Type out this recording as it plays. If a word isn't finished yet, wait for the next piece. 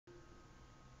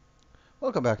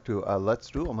Welcome back to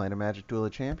Let's Duel, Might and Magic Duel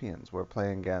of Champions. We're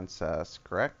playing against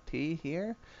T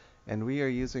here, and we are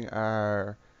using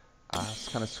our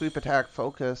kind of sweep attack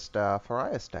focused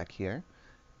Farias deck here.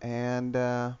 And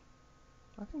I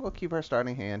think we'll keep our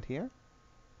starting hand here.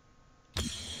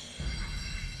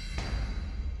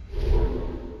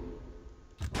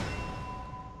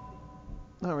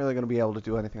 Not really going to be able to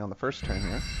do anything on the first turn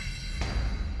here.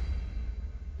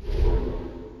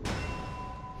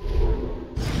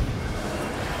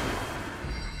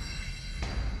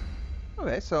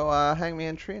 Okay, so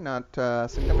Hangman Tree, not a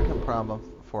significant problem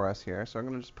for us here. So I'm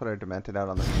going to just put our Demented out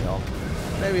on the field.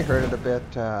 Maybe hurt it a bit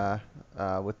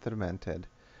with the Demented.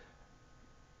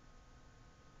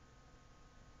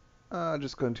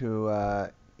 Just going to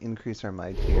increase our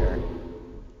might here.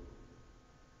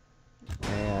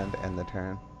 And end the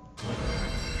turn.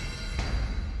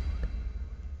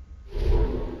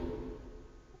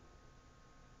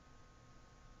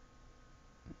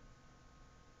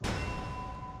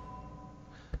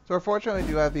 So unfortunately, we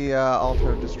do have the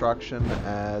Altar of Destruction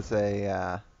as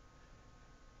a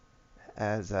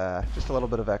just a little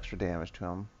bit of extra damage to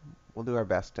him. We'll do our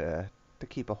best to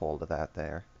keep a hold of that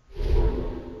there.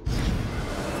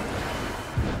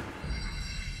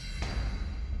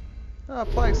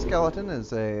 Plague Skeleton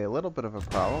is a little bit of a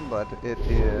problem, but it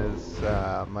is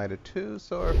Might of 2,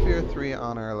 so our Fear 3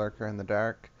 on our Lurker in the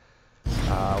Dark. We'll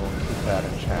keep that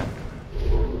in check.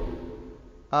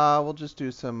 We'll just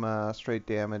do some straight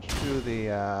damage to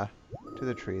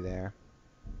the tree there.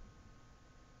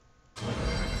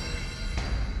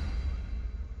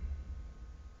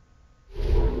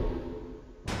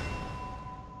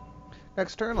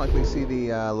 Next turn, like we see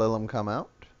the Lilum come out.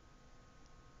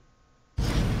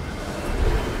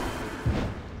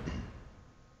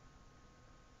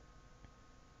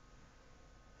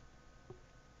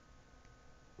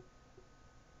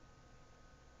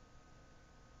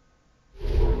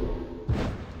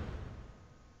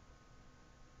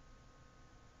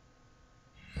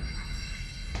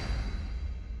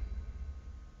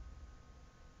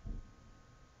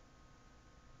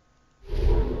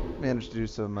 Managed to do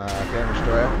some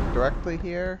damage directly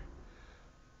here.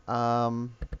 Those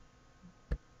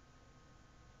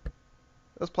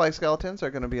Plague Skeletons are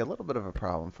going to be a little bit of a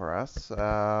problem for us.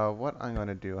 What I'm going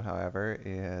to do, however,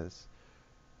 is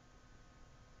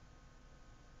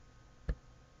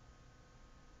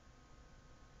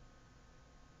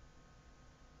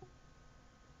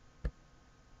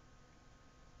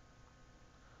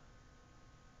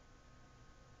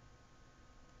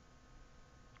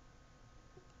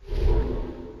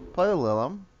play the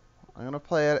Lilum. I'm going to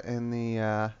play it in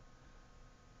the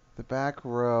back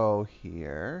row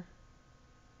here,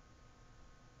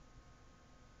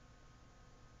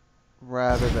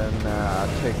 rather than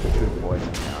take the 2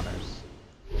 poison counters.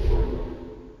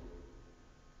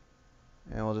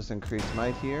 And we'll just increase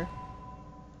might here.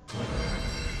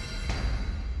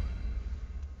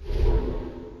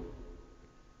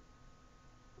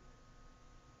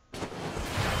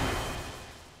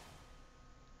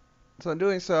 So in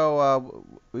doing so,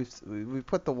 we've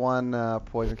put the 1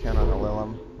 poison counter on the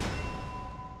Lilum.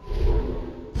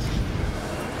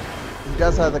 He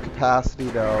does have the capacity,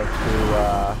 though,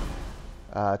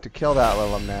 to kill that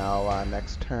Lilum now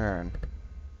next turn.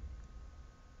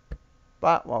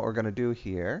 But what we're going to do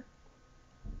here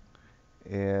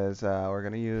is we're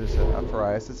going to use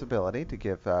Farias' ability to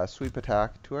give sweep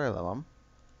attack to our Lilum.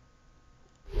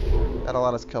 That'll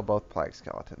let us kill both Plague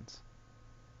Skeletons.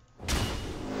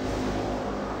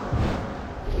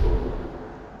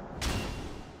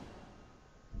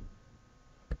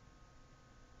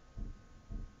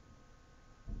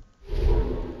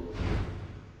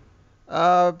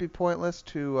 It'd be pointless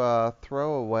to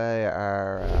throw away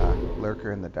our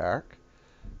Lurker in the Dark.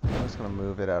 I'm just going to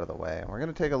move it out of the way. And we're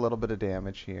going to take a little bit of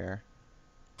damage here.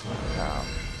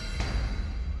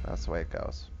 That's the way it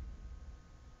goes.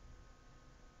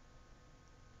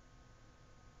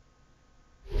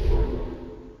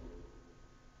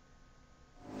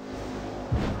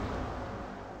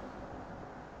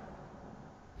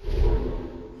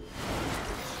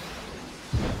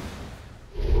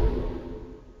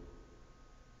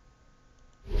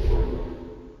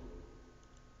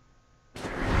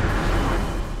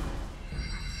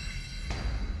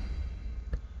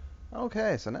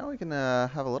 Okay, so now we can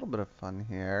have a little bit of fun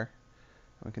here.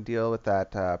 We can deal with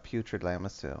that putrid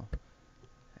Lamassu.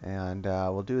 And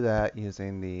we'll do that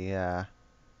using the I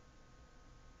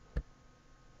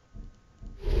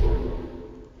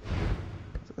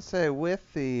was going to say with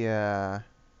the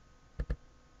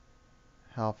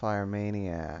Hellfire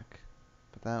Maniac,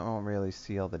 but that won't really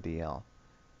seal the deal.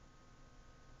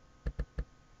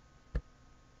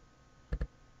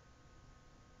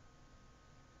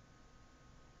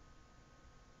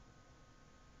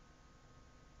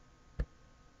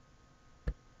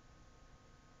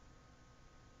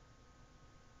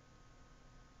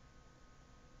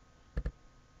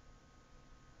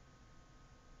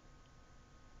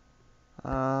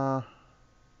 I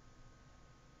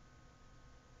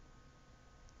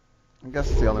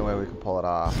guess it's the only way we can pull it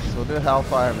off. So we'll do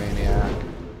Hellfire Maniac.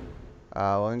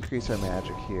 We'll increase our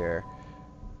magic here.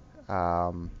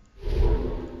 Um,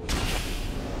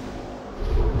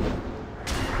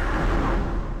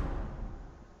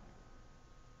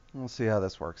 we'll see how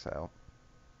this works out.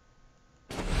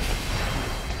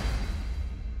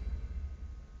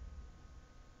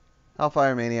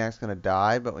 Hellfire Maniac's gonna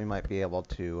die, but we might be able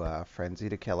to Frenzy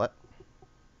to kill it.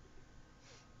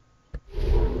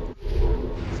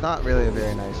 It's not really a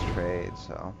very nice trade,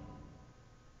 so...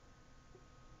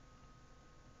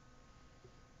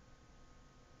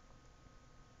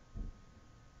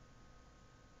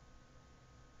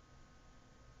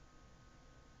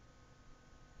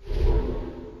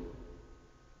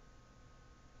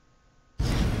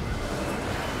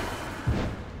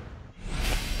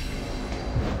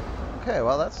 Okay,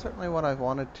 well that's certainly what I've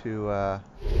wanted to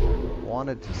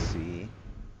see.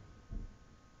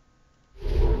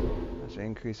 Let's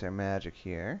increase our magic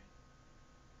here.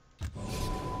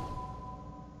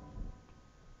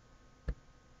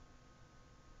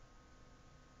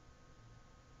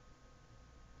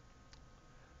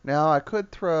 Now I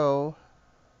could throw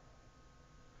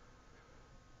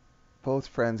both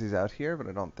frenzies out here, but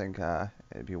I don't think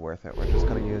it'd be worth it. We're just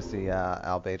going to use the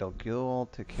Albedo Ghoul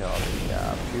to kill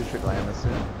the Putrid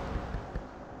Lamasu.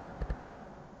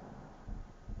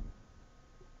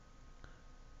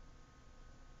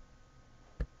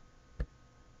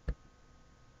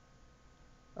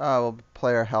 We'll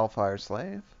play our Hellfire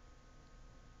Slave.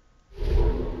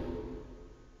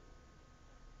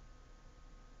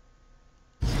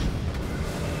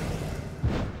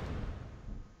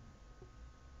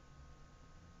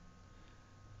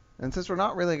 And since we're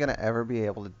not really going to ever be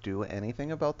able to do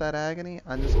anything about that agony,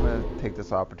 I'm just going to take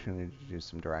this opportunity to do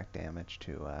some direct damage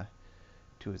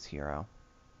to his hero.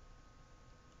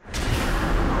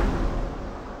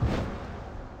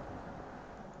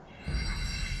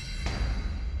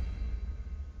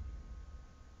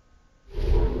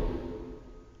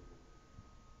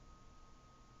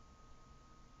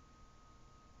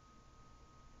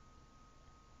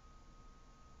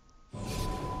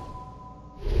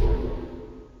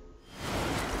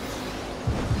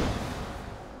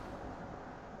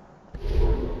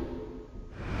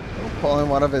 Pulling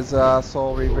one of his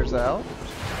Soul Reapers out.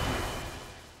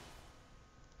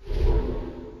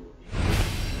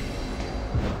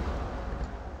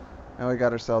 Now we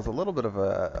got ourselves a little bit of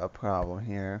a problem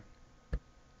here.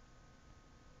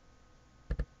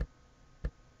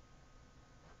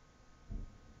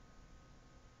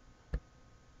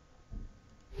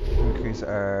 Increase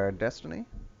our destiny.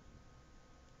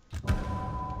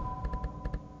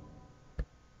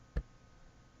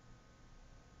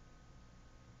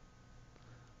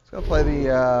 Let's go play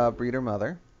the Breeder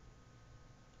Mother.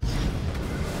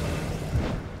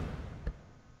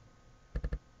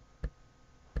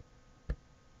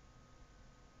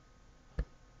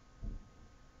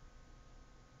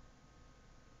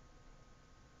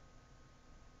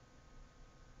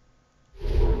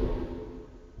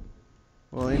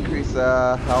 We'll increase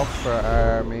health for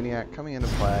our Maniac coming into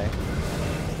play.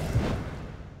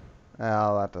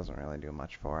 Well, that doesn't really do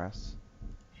much for us.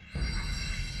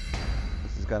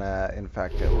 This is gonna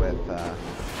infect it with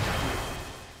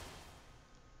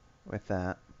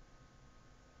that.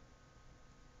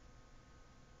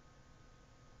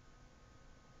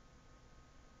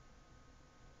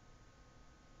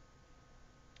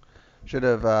 Should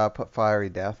have put Fiery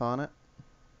Death on it.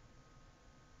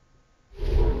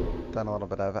 Done a little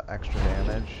bit of extra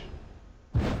damage.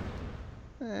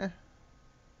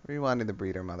 Rewinding the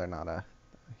Breeder Mother, not a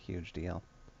huge deal.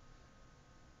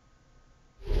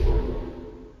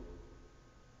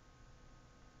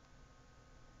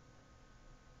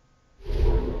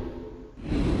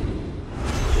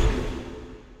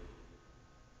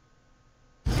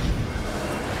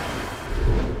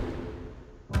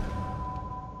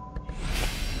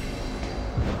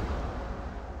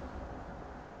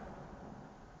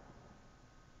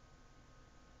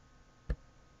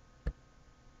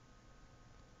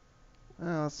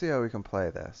 Let's see how we can play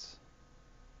this.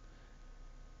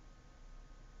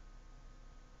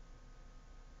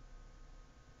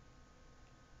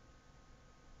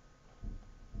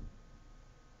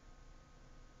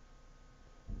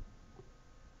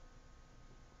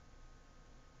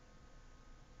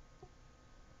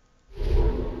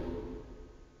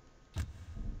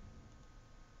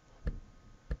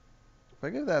 If I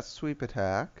give that sweep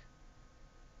attack,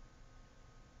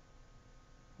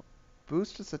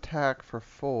 boost its attack for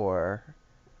 4,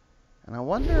 and I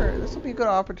wonder, this will be a good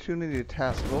opportunity to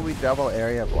test. Will we double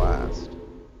Area Blast?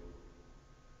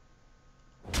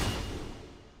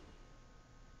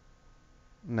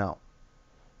 No.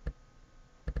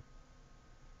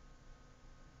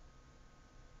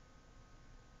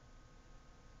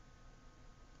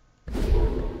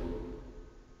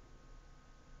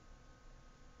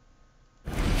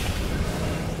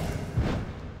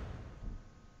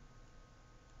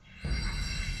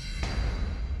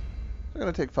 We're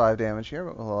going to take 5 damage here,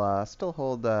 but we'll still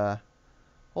hold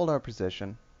our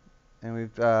position. And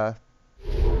we've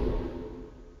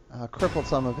crippled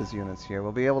some of his units here.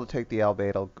 We'll be able to take the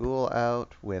Albedo Ghoul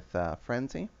out with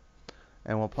Frenzy.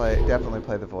 And we'll definitely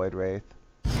play the Void Wraith.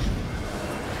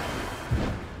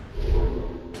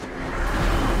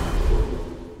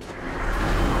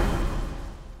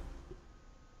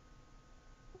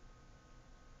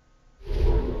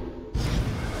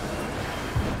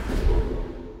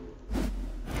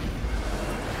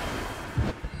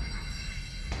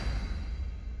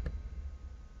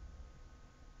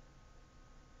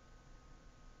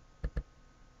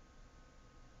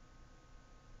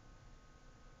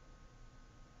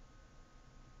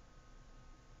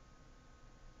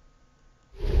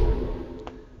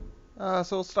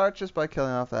 So we'll start just by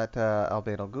killing off that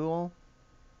Albedo Ghoul.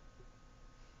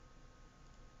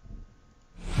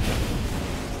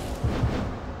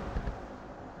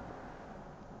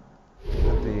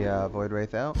 Get the Void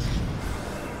Wraith out.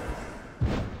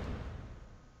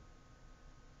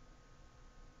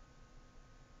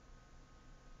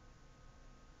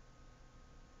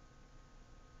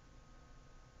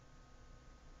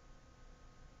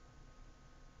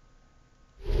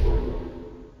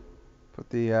 Put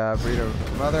the Breeder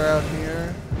Mother out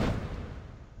here.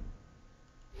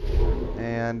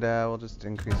 And we'll just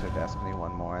increase our Destiny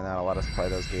one more, and that'll let us play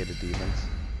those Gated Demons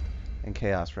and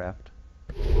Chaos Rift.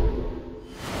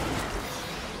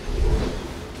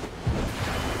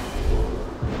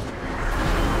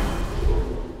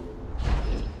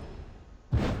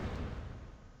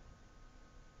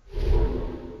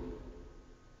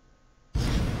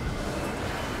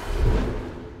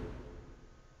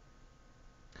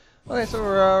 Okay, so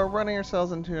we're running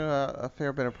ourselves into a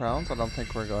fair bit of problems. I don't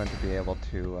think we're going to be able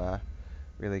to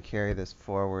really carry this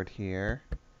forward here.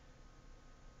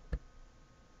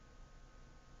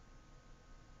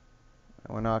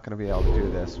 We're not going to be able to do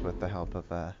this with the help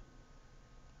of a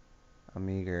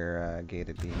meager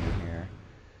Gated Demon here.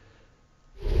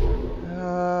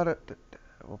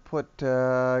 We'll put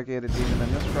Gated Demon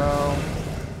in this row.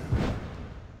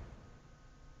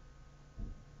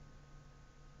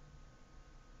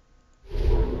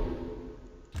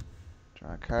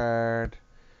 Draw a card.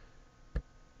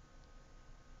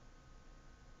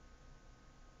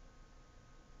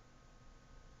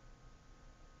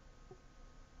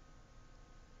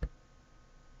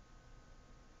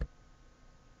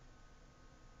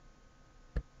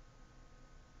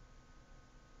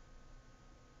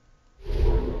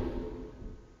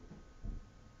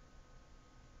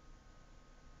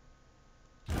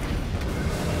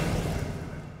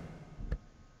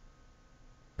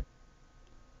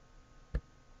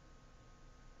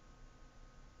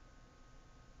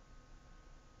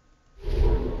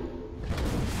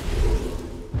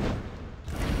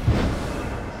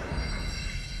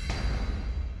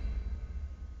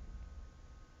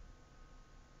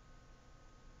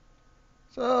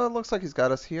 So it looks like he's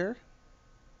got us here.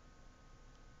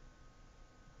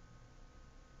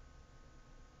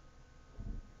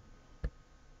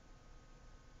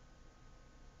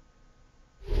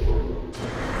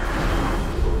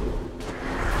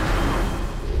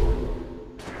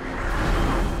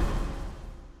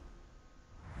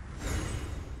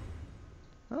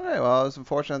 Alright, well, it was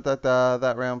unfortunate that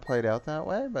that round played out that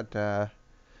way, but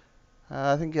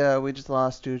I think we just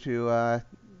lost due to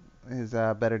his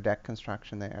better deck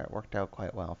construction there. It worked out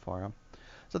quite well for him.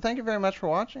 So thank you very much for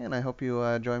watching, and I hope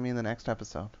you join me in the next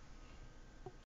episode.